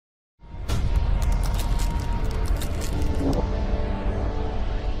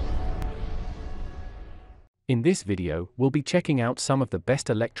In this video, we'll be checking out some of the best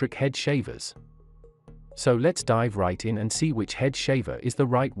electric head shavers. So let's dive right in and see which head shaver is the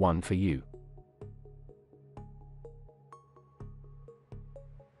right one for you.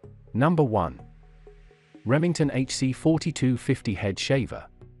 Number 1. Remington HC4250 Head Shaver.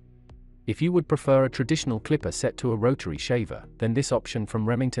 If you would prefer a traditional clipper set to a rotary shaver, then this option from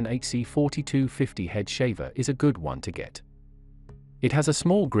Remington HC4250 Head Shaver is a good one to get. It has a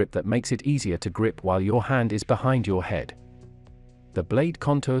small grip that makes it easier to grip while your hand is behind your head. The blade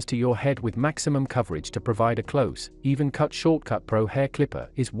contours to your head with maximum coverage to provide a close, even-cut Shortcut Pro hair clipper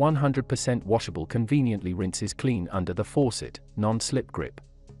is 100% washable, conveniently rinses clean under the faucet, non-slip grip.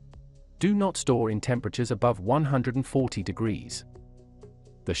 Do not store in temperatures above 140 degrees.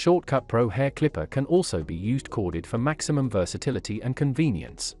 The Shortcut Pro hair clipper can also be used corded for maximum versatility and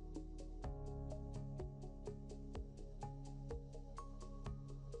convenience.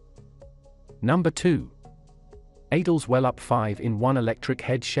 Number 2. AidallsWellup 5-in-1 Electric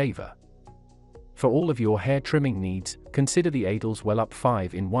Head Shaver. For all of your hair trimming needs, consider the AidallsWellup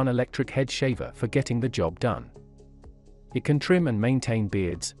 5-in-1 Electric Head Shaver for getting the job done. It can trim and maintain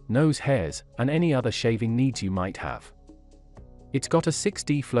beards, nose hairs, and any other shaving needs you might have. It's got a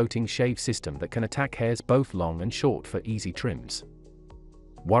 6D floating shave system that can attack hairs both long and short for easy trims.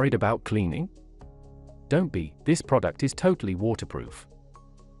 Worried about cleaning? Don't be, this product is totally waterproof.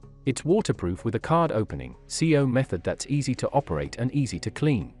 It's waterproof with a card opening, CO method that's easy to operate and easy to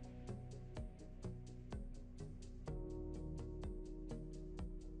clean.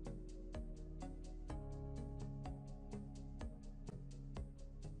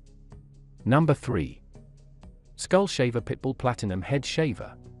 Number 3. Skull Shaver Pitbull Platinum Head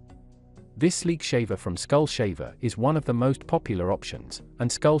Shaver. This sleek shaver from Skull Shaver is one of the most popular options,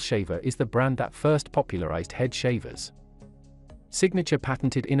 and Skull Shaver is the brand that first popularized head shavers. Signature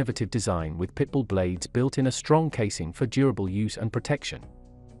patented innovative design with Pitbull blades built in a strong casing for durable use and protection.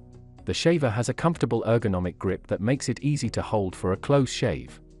 The shaver has a comfortable ergonomic grip that makes it easy to hold for a close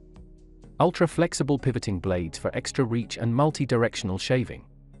shave. Ultra-flexible pivoting blades for extra reach and multi-directional shaving.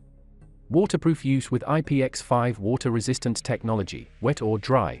 Waterproof use with IPX5 water resistance technology, wet or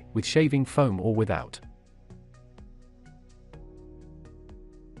dry, with shaving foam or without.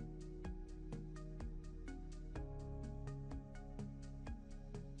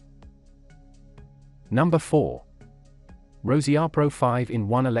 Number 4. Roziapro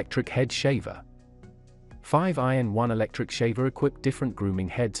 5-in-1 Electric Head Shaver. 5-in-1 electric shaver equipped different grooming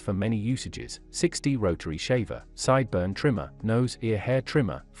heads for many usages: 6D rotary shaver, sideburn trimmer, nose ear hair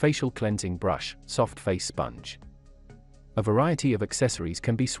trimmer, facial cleansing brush, soft face sponge. A variety of accessories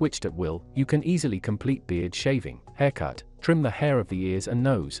can be switched at will. You can easily complete beard shaving, haircut, trim the hair of the ears and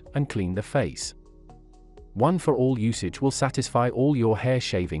nose, and clean the face. One for all usage will satisfy all your hair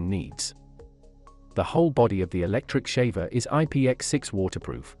shaving needs. The whole body of the electric shaver is IPX6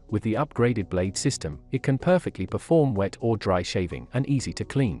 waterproof. With the upgraded blade system, it can perfectly perform wet or dry shaving and easy to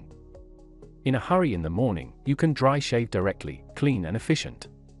clean. In a hurry in the morning, you can dry shave directly, clean and efficient.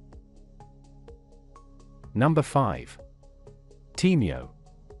 Number 5.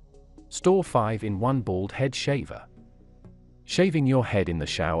 TEAMYO.Store 5-in-1 Bald Head Shaver. Shaving your head in the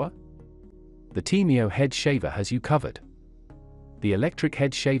shower? The TEAMYO head shaver has you covered. The electric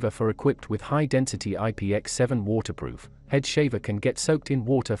head shaver for equipped with high-density IPX7 waterproof head shaver can get soaked in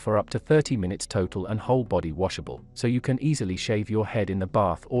water for up to 30 minutes total and whole body washable, so you can easily shave your head in the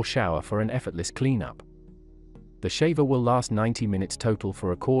bath or shower for an effortless cleanup. The shaver will last 90 minutes total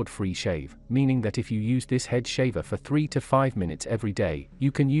for a cord-free shave, meaning that if you use this head shaver for 3 to 5 minutes every day,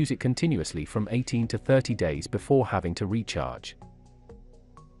 you can use it continuously from 18 to 30 days before having to recharge.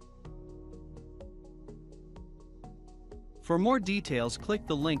 For more details, click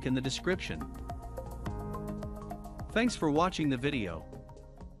the link in the description. Thanks for watching the video.